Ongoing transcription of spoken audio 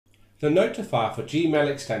The Notifier for Gmail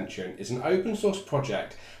extension is an open source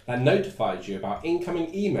project that notifies you about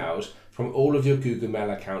incoming emails from all of your Google Mail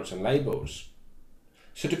accounts and labels.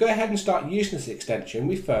 So to go ahead and start using this extension,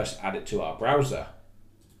 we first add it to our browser.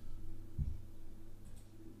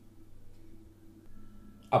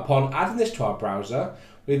 Upon adding this to our browser,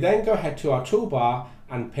 we then go ahead to our toolbar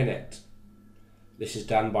and pin it. This is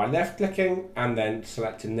done by left clicking and then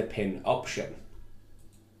selecting the pin option.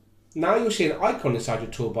 Now you'll see an icon inside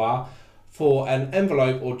your toolbar for an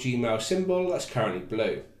envelope or Gmail symbol that's currently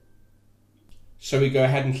blue. So we go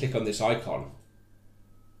ahead and click on this icon.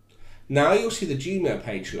 Now you'll see the Gmail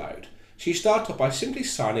page load. So you start off by simply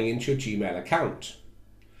signing into your Gmail account.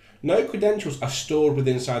 No credentials are stored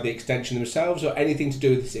within inside the extension themselves or anything to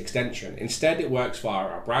do with this extension. Instead, it works via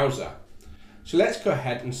our browser. So let's go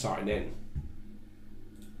ahead and sign in.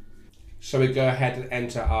 So we go ahead and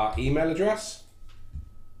enter our email address,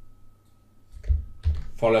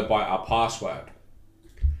 followed by our password.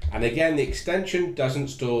 And again, the extension doesn't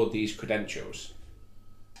store these credentials.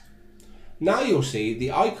 Now you'll see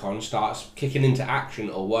the icon starts kicking into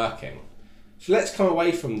action or working. So let's come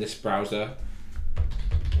away from this browser,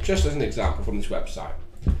 just as an example from this website.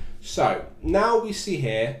 So now we see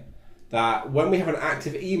here that when we have an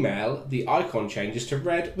active email, the icon changes to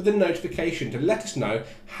red with a notification to let us know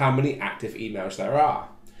how many active emails there are.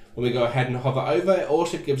 When we go ahead and hover over, it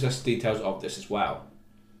also gives us details of this as well.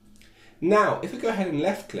 Now, if we go ahead and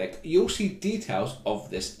left click, you'll see details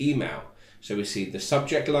of this email. So we see the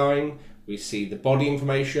subject line, we see the body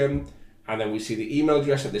information, and then we see the email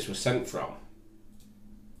address that this was sent from.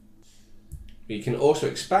 We can also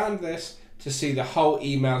expand this to see the whole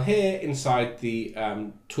email here inside the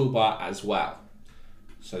toolbar as well.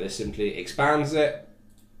 So this simply expands it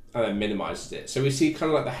and then minimizes it. So we see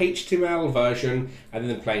kind of like the HTML version and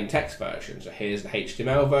then the plain text version. So here's the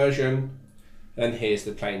HTML version, then here's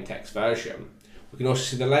the plain text version. We can also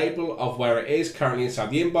see the label of where it is currently inside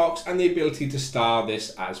the inbox and the ability to star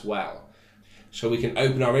this as well. So we can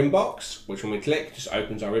open our inbox, which when we click, just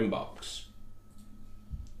opens our inbox.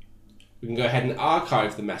 We can go ahead and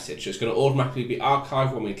archive the message. So it's going to automatically be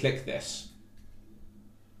archived when we click this.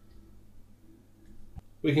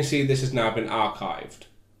 We can see this has now been archived,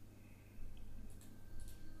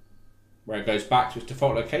 where it goes back to its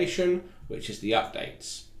default location, which is the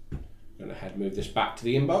updates. I'm going to head move this back to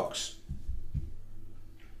the inbox.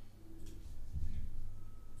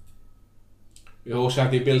 We also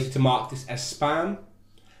have the ability to mark this as spam,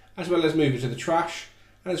 as well as move it to the trash,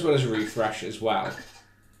 and as well as refresh as well.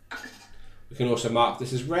 We can also mark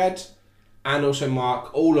this as red, and also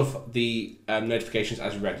mark all of the notifications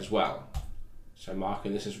as red as well. So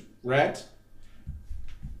marking this as red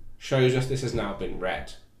shows us this has now been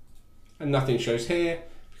red. And nothing shows here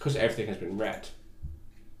because everything has been red.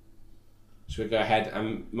 So we go ahead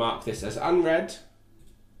and mark this as unread,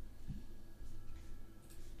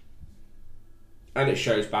 and it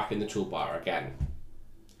shows back in the toolbar again.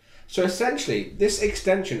 So essentially, this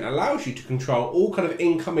extension allows you to control all kind of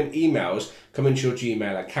incoming emails coming to your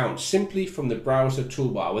Gmail account simply from the browser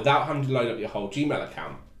toolbar without having to load up your whole Gmail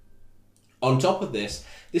account. On top of this,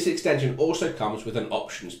 this extension also comes with an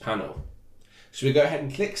options panel. So we go ahead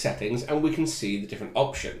and click settings and we can see the different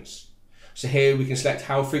options. So here we can select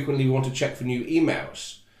how frequently we want to check for new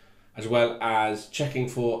emails, as well as checking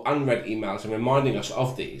for unread emails and reminding us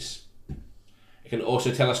of these. It can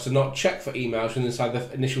also tell us to not check for emails from inside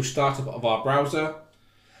the initial startup of our browser,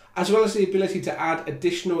 as well as the ability to add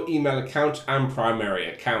additional email accounts and primary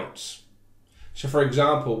accounts. So for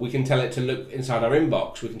example, we can tell it to look inside our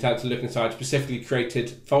inbox, we can tell it to look inside specifically created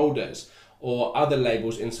folders or other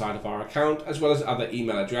labels inside of our account, as well as other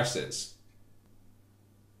email addresses.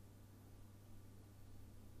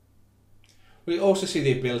 We also see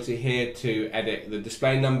the ability here to edit the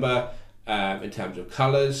display number in terms of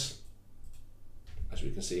colors. As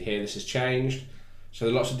we can see here, this has changed. So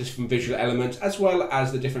there are lots of different visual elements, as well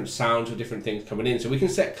as the different sounds of different things coming in. So we can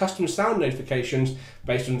set custom sound notifications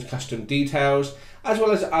based on custom details, as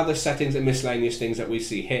well as other settings and miscellaneous things that we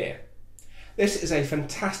see here. This is a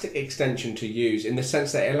fantastic extension to use in the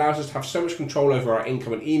sense that it allows us to have so much control over our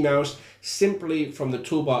incoming emails simply from the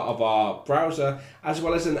toolbar of our browser, as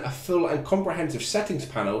well as a full and comprehensive settings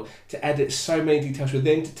panel to edit so many details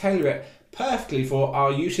within to tailor it perfectly for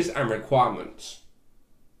our uses and requirements.